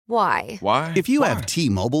Why? Why? If you have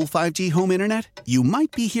T-Mobile 5G home internet, you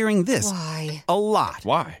might be hearing this Why? a lot.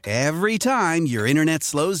 Why? Every time your internet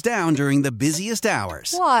slows down during the busiest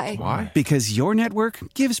hours. Why? Why? Because your network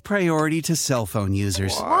gives priority to cell phone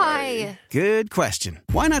users. Why? Good question.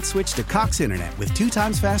 Why not switch to Cox Internet with 2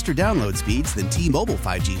 times faster download speeds than T-Mobile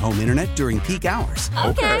 5G home internet during peak hours?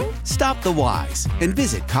 Okay. Stop the whys and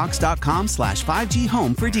visit cox.com/5G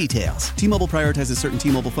home for details. T-Mobile prioritizes certain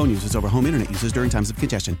T-Mobile phone users over home internet users during times of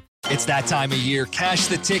congestion. It's that time of year. Cash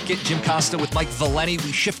the Ticket. Jim Costa with Mike Valeni.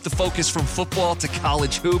 We shift the focus from football to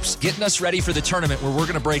college hoops, getting us ready for the tournament where we're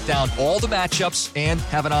going to break down all the matchups and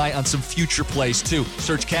have an eye on some future plays, too.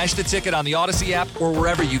 Search Cash the Ticket on the Odyssey app or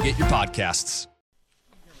wherever you get your podcasts.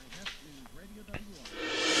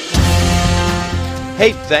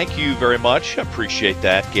 Hey, thank you very much. Appreciate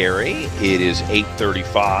that, Gary. It is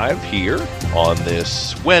 8:35 here on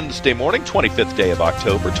this Wednesday morning, 25th day of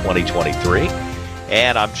October, 2023.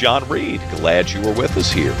 And I'm John Reed. Glad you were with us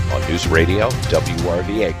here on News Radio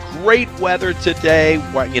WRVA. Great weather today.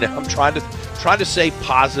 I'm trying to say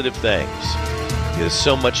positive things. There's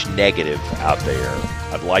so much negative out there.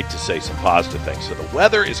 I'd like to say some positive things. So the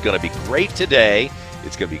weather is going to be great today.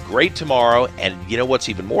 It's going to be great tomorrow. And you know what's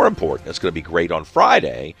even more important? It's going to be great on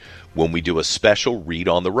Friday when we do a special Read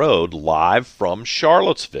on the Road live from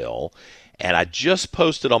Charlottesville. And I just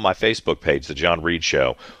posted on my Facebook page, The John Reed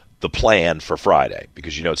Show, the plan for Friday,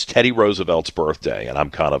 because it's Teddy Roosevelt's birthday, and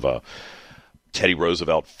I'm kind of a Teddy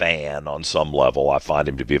Roosevelt fan on some level. I find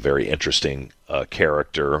him to be a very interesting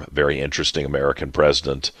character, very interesting American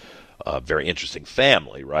president, very interesting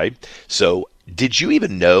family, right? So did you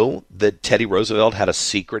even know that Teddy Roosevelt had a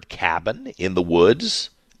secret cabin in the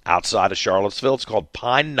woods outside of Charlottesville? It's called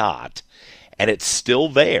Pine Knot, and it's still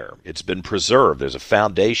there. It's been preserved. There's a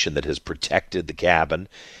foundation that has protected the cabin,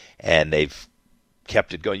 and they've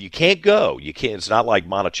kept it going. You can't go. You can't. It's not like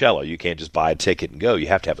Monticello. You can't just buy a ticket and go. You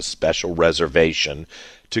have to have a special reservation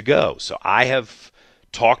to go. So I have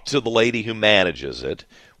talked to the lady who manages it.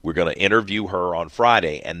 We're going to interview her on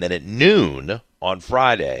Friday, and then at noon on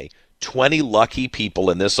Friday, 20 lucky people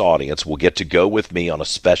in this audience will get to go with me on a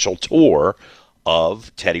special tour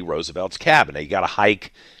of Teddy Roosevelt's cabin. Now, you got to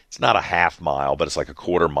hike. It's not a half mile, but it's like a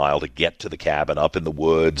quarter mile to get to the cabin up in the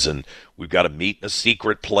woods, and we've got to meet in a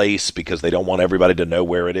secret place because they don't want everybody to know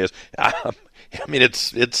where it is. I mean,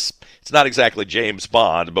 it's not exactly James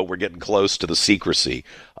Bond, but we're getting close to the secrecy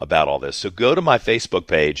about all this. So go to my Facebook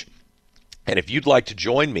page, and if you'd like to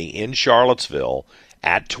join me in Charlottesville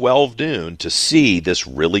at 12 noon to see this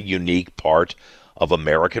really unique part of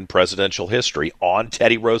American presidential history on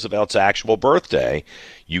Teddy Roosevelt's actual birthday,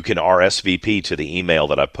 you can RSVP to the email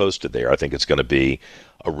that I've posted there. I think it's going to be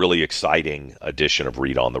a really exciting edition of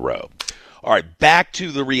Read on the Road. All right, back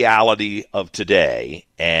to the reality of today.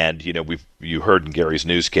 And, you heard in Gary's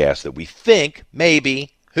newscast that we think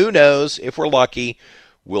maybe, who knows, if we're lucky,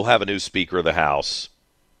 we'll have a new Speaker of the House.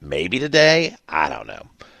 Maybe today? I don't know.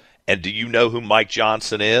 And do you know who Mike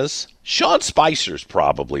Johnson is? Sean Spicer's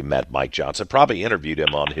probably met Mike Johnson, probably interviewed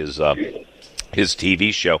him on his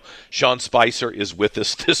TV show. Sean Spicer is with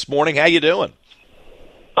us this morning. How you doing?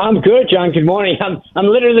 I'm good, John. Good morning. I'm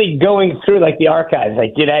literally going through the archives.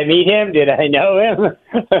 Did I meet him? Did I know him?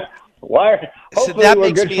 Why? So that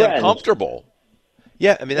makes me uncomfortable.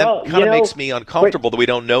 Yeah, I mean, that kind of makes me uncomfortable that we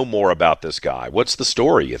don't know more about this guy. What's the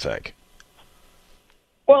story, you think?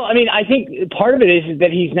 Well, I mean, I think part of it is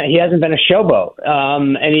that he hasn't been a showboat,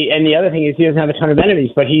 and the other thing is he doesn't have a ton of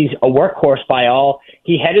enemies, but he's a workhorse by all.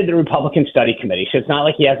 He headed the Republican Study Committee, so it's not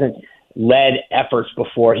like he hasn't led efforts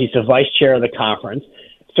before. He's the vice chair of the conference,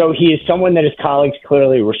 so he is someone that his colleagues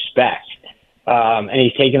clearly respect, and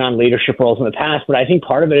he's taken on leadership roles in the past. But I think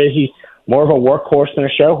part of it is he's more of a workhorse than a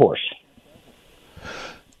show horse.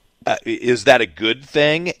 Is that a good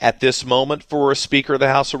thing at this moment for a Speaker of the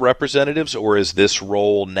House of Representatives, or is this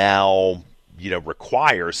role now,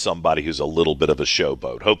 requires somebody who's a little bit of a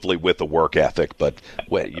showboat, hopefully with a work ethic, but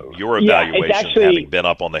your evaluation, having been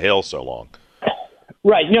up on the Hill so long?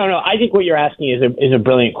 Right. No, I think what you're asking is a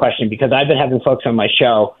brilliant question, because I've been having folks on my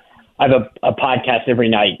show. I have a podcast every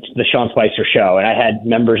night, the Sean Spicer Show, and I had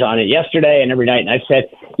members on it yesterday and every night, and I said,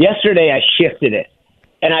 yesterday I shifted it,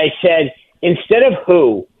 and I said, instead of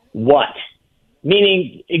who, what?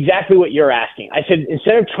 Meaning exactly what you're asking. I said,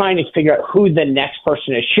 instead of trying to figure out who the next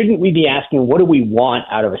person is, shouldn't we be asking, what do we want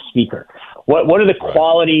out of a speaker? What are the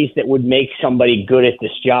qualities that would make somebody good at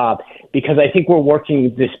this job? Because I think we're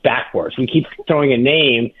working this backwards. We keep throwing a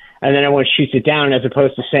name, and then everyone shoots it down, as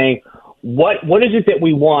opposed to saying, what is it that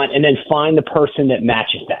we want, and then find the person that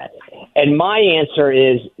matches that. And my answer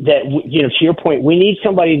is that, to your point, we need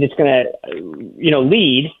somebody that's going to,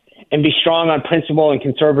 lead and be strong on principle and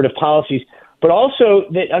conservative policies, but also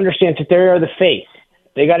that understands that they are the face.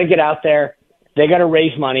 They got to get out there, they got to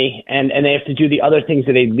raise money, and they have to do the other things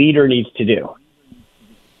that a leader needs to do.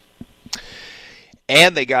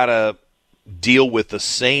 And they got to deal with the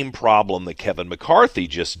same problem that Kevin McCarthy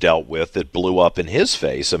just dealt with that blew up in his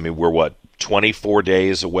face. I mean, we're, 24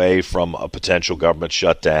 days away from a potential government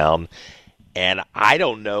shutdown, and I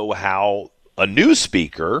don't know how a new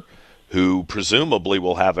speaker who presumably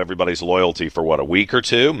will have everybody's loyalty for, a week or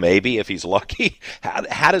two, maybe if he's lucky,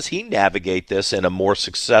 how does he navigate this in a more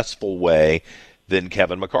successful way than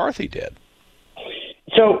Kevin McCarthy did?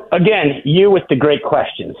 So, again, you with the great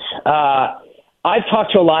questions. I've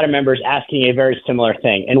talked to a lot of members asking a very similar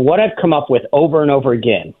thing, and what I've come up with over and over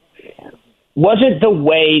again wasn't the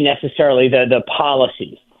way necessarily the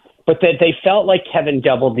policies, but that they felt like Kevin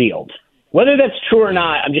double-dealed. Whether that's true or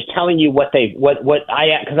not, I'm just telling you because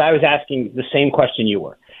I was asking the same question you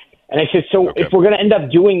were. And I said, if we're going to end up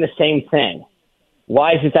doing the same thing,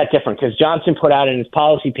 why is it that different? Because Johnson put out in his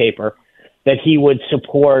policy paper that he would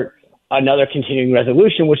support another continuing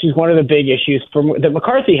resolution, which is one of the big issues that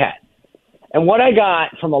McCarthy had. And what I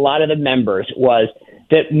got from a lot of the members was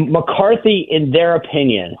that McCarthy, in their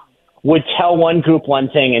opinion, would tell one group one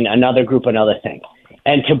thing and another group another thing,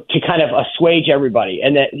 and to kind of assuage everybody.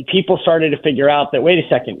 And that people started to figure out that, wait a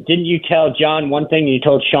second, didn't you tell John one thing and you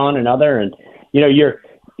told Sean another? And,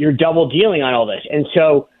 you're double dealing on all this. And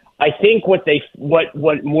so I think what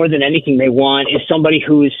more than anything they want is somebody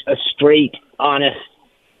who's a straight, honest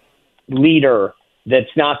leader that's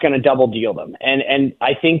not going to double deal them. And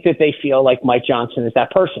I think that they feel like Mike Johnson is that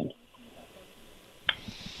person.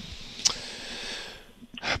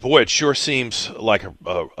 Boy, it sure seems like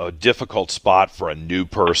a difficult spot for a new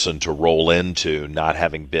person to roll into, not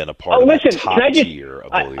having been a part of the top tier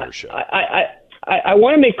of the leadership. I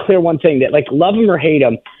want to make clear one thing, that, like, love him or hate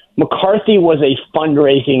him, McCarthy was a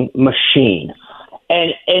fundraising machine.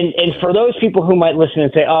 And for those people who might listen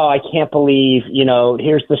and say, oh, I can't believe,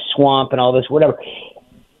 here's the swamp and all this, whatever.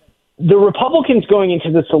 The Republicans going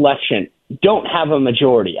into this election don't have a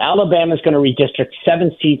majority. Alabama's going to redistrict.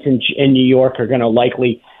 7 seats in New York are going to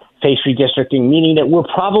likely face redistricting, meaning that we're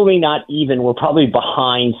probably not even. We're probably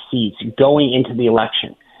behind seats going into the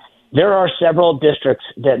election. There are several districts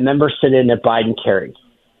that members sit in that Biden carried.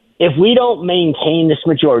 If we don't maintain this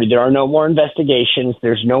majority, there are no more investigations.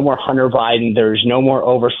 There's no more Hunter Biden. There's no more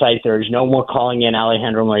oversight. There's no more calling in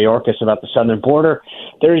Alejandro Mayorkas about the southern border.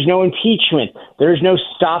 There is no impeachment. There's no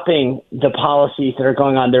stopping the policies that are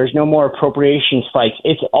going on. There's no more appropriation spikes.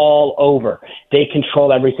 It's all over. They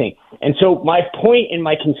control everything. And so my point and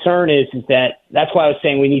my concern is that's why I was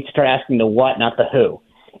saying we need to start asking the what, not the who.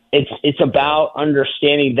 It's about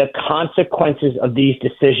understanding the consequences of these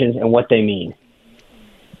decisions and what they mean.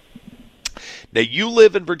 Now, you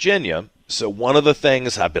live in Virginia, so one of the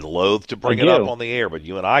things, I've been loath to bring it up on the air, but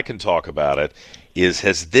you and I can talk about it,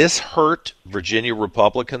 has this hurt Virginia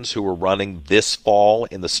Republicans who are running this fall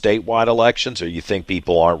in the statewide elections, or you think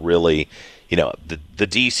people aren't really, the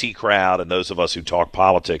D.C. crowd and those of us who talk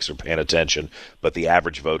politics are paying attention, but the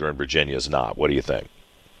average voter in Virginia is not? What do you think?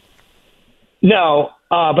 No,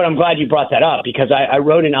 but I'm glad you brought that up, because I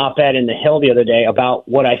wrote an op-ed in The Hill the other day about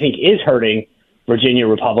what I think is hurting Virginia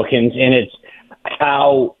Republicans, and it's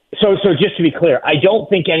how so just to be clear, I don't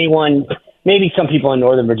think anyone, maybe some people in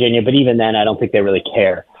Northern Virginia, but even then I don't think they really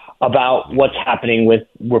care about what's happening with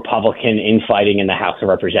Republican infighting in the House of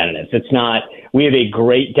Representatives. It's not. We have a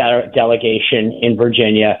great delegation in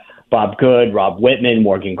Virginia, Bob Good, Rob Whitman,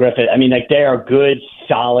 Morgan Griffith. I mean, like, they are good,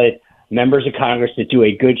 solid members of Congress that do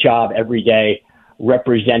a good job every day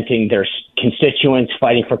representing their constituents,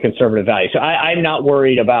 fighting for conservative values. So I'm not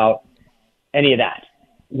worried about any of that.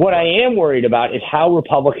 What I am worried about is how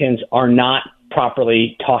Republicans are not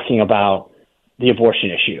properly talking about the abortion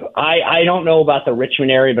issue. I don't know about the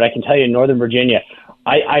Richmond area, but I can tell you in Northern Virginia,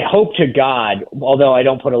 I hope to God, although I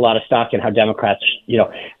don't put a lot of stock in how Democrats,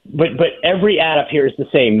 but every ad up here is the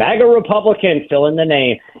same. MAGA Republican, fill in the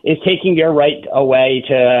name, is taking your right away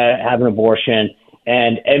to have an abortion.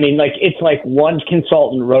 And I mean, like, it's like one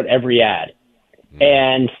consultant wrote every ad.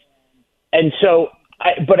 And so,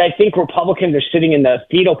 but I think Republicans are sitting in the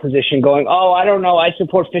fetal position going, oh, I don't know, I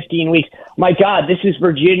support 15 weeks. My God, this is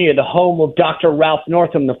Virginia, the home of Dr. Ralph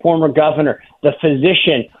Northam, the former governor, the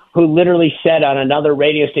physician who literally said on another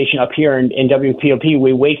radio station up here in WPOP,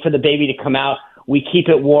 we wait for the baby to come out, we keep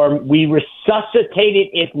it warm, we resuscitate it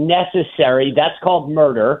if necessary, that's called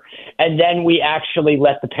murder, and then we actually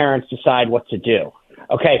let the parents decide what to do.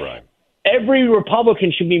 Okay, right. Every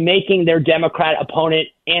Republican should be making their Democrat opponent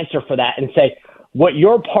answer for that and say, What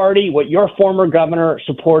your party, what your former governor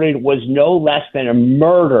supported was no less than a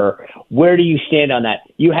murder. Where do you stand on that?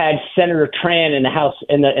 You had Senator Tran in the House,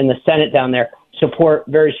 in the Senate down there, support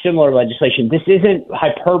very similar legislation. This isn't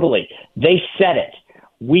hyperbole. They said it.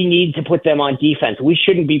 We need to put them on defense. We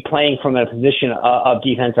shouldn't be playing from a position of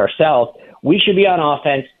defense ourselves. We should be on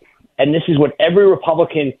offense, and this is what every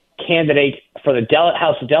Republican candidate for the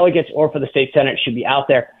House of Delegates or for the state Senate should be out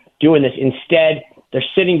there doing this. Instead, they're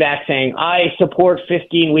sitting back saying, I support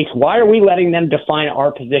 15 weeks. Why are we letting them define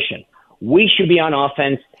our position? We should be on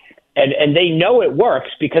offense, and they know it works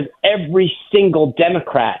because every single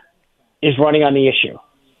Democrat is running on the issue.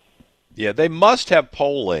 Yeah, they must have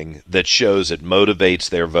polling that shows it motivates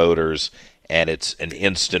their voters, and it's an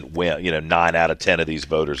instant win. 9 out of 10 of these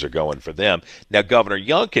voters are going for them. Now, Governor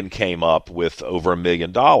Youngkin came up with over $1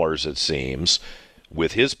 million, it seems,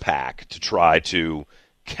 with his PAC to try to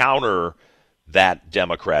counter that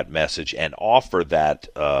Democrat message and offer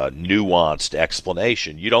that nuanced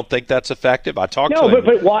explanation. You don't think that's effective? I talked to him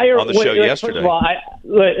but why on the show yesterday. First of all,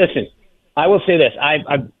 listen, I will say this.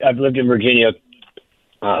 I've lived in Virginia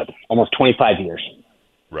almost 25 years.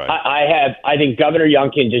 Right. I think Governor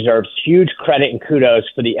Youngkin deserves huge credit and kudos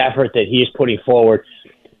for the effort that he is putting forward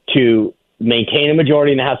to maintain a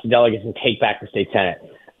majority in the House of Delegates and take back the state Senate.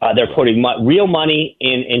 They're putting real money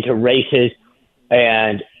into races,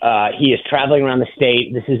 and he is traveling around the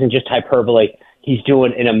state. This isn't just hyperbole. He's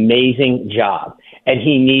doing an amazing job, and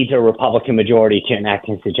he needs a Republican majority to enact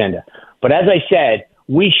his agenda. But as I said,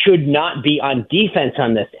 we should not be on defense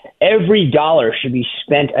on this. Every dollar should be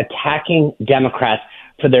spent attacking Democrats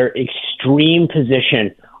for their extreme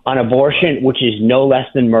position on abortion, which is no less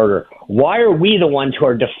than murder. Why are we the ones who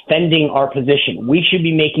are defending our position? We should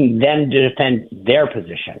be making them defend their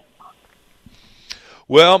position.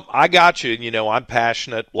 Well, I got you. I'm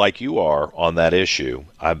passionate like you are on that issue.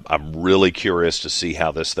 I'm really curious to see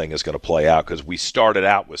how this thing is going to play out because we started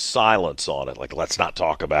out with silence on it. Like, let's not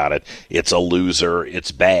talk about it. It's a loser.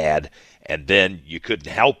 It's bad. And then you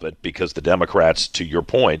couldn't help it because the Democrats, to your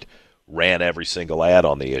point, ran every single ad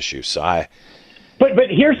on the issue. But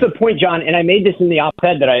here's the point, John, and I made this in the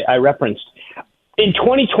op-ed that I referenced. In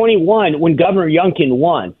 2021, when Governor Youngkin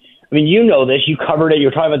won, I mean, you know this. You covered it. You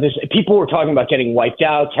were talking about this. People were talking about getting wiped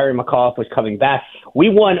out. Terry McAuliffe was coming back. We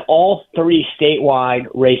won all 3 statewide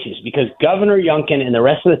races because Governor Youngkin and the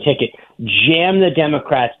rest of the ticket jammed the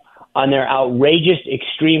Democrats on their outrageous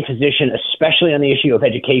extreme position, especially on the issue of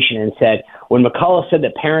education, and said, when McAuliffe said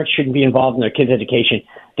that parents shouldn't be involved in their kids' education,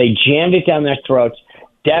 they jammed it down their throats.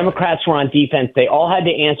 Democrats were on defense. They all had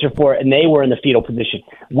to answer for it, and they were in the fetal position.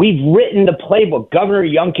 We've written the playbook. Governor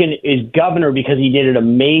Youngkin is governor because he did an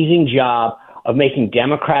amazing job of making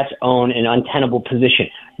Democrats own an untenable position.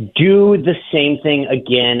 Do the same thing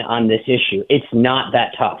again on this issue. It's not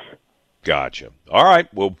that tough. Gotcha. All right.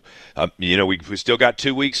 Well, we still got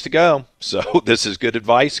 2 weeks to go. So this is good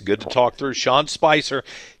advice. Good to talk through. Sean Spicer,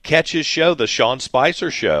 catch his show, The Sean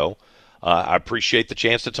Spicer Show. I appreciate the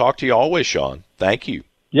chance to talk to you always, Sean. Thank you.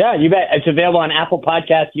 Yeah, you bet. It's available on Apple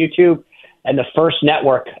Podcasts, YouTube, and the First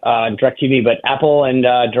Network, DirecTV. But Apple and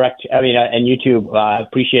and YouTube.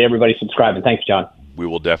 Appreciate everybody subscribing. Thanks, John. We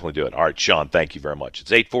will definitely do it. All right, Sean, thank you very much.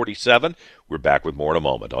 It's 8:47. We're back with more in a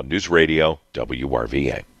moment on News Radio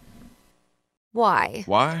WRVA. Why?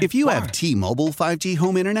 If you have T-Mobile 5G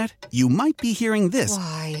home internet, you might be hearing this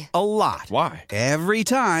Why? a lot. Why? Every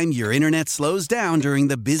time your internet slows down during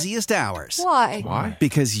the busiest hours. Why?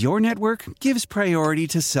 Because your network gives priority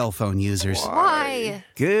to cell phone users. Why?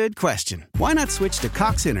 Good question. Why not switch to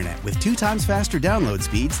Cox Internet with 2 times faster download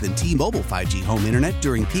speeds than T-Mobile 5G home internet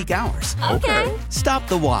during peak hours? Okay. Stop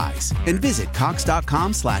the whys and visit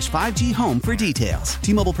cox.com/5G home for details.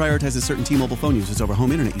 T-Mobile prioritizes certain T-Mobile phone users over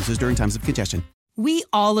home internet users during times of congestion. We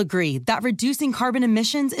all agree that reducing carbon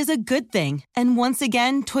emissions is a good thing. And once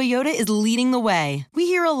again, Toyota is leading the way. We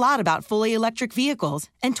hear a lot about fully electric vehicles,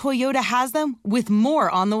 and Toyota has them with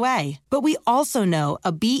more on the way. But we also know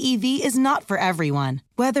a BEV is not for everyone,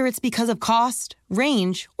 whether it's because of cost,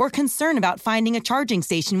 range, or concern about finding a charging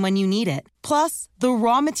station when you need it. Plus, the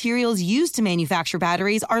raw materials used to manufacture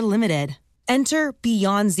batteries are limited. Enter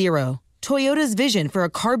Beyond Zero, Toyota's vision for a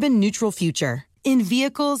carbon-neutral future. In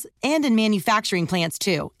vehicles and in manufacturing plants,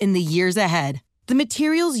 too, in the years ahead. The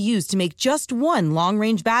materials used to make just one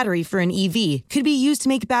long-range battery for an EV could be used to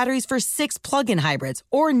make batteries for 6 plug-in hybrids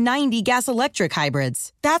or 90 gas-electric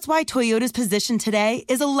hybrids. That's why Toyota's position today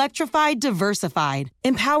is electrified, diversified,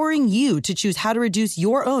 empowering you to choose how to reduce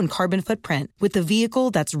your own carbon footprint with the vehicle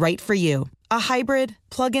that's right for you. A hybrid,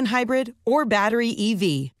 plug-in hybrid, or battery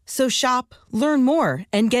EV. So shop, learn more,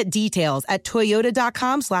 and get details at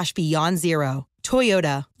toyota.com/beyondzero.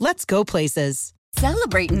 Toyota, let's go places.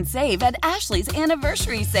 Celebrate and save at Ashley's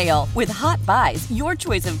Anniversary Sale. With Hot Buys, your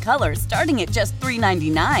choice of colors starting at just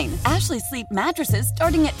 $3.99. Ashley Sleep mattresses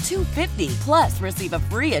starting at $2.50. Plus, receive a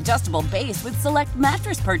free adjustable base with select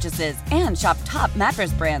mattress purchases. And shop top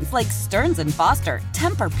mattress brands like Stearns & Foster,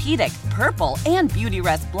 Tempur-Pedic, Purple, and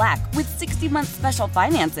Beautyrest Black with 60-month special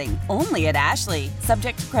financing. Only at Ashley.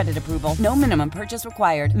 Subject to credit approval. No minimum purchase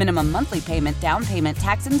required. Minimum monthly payment, down payment,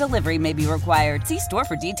 tax, and delivery may be required. See store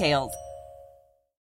for details.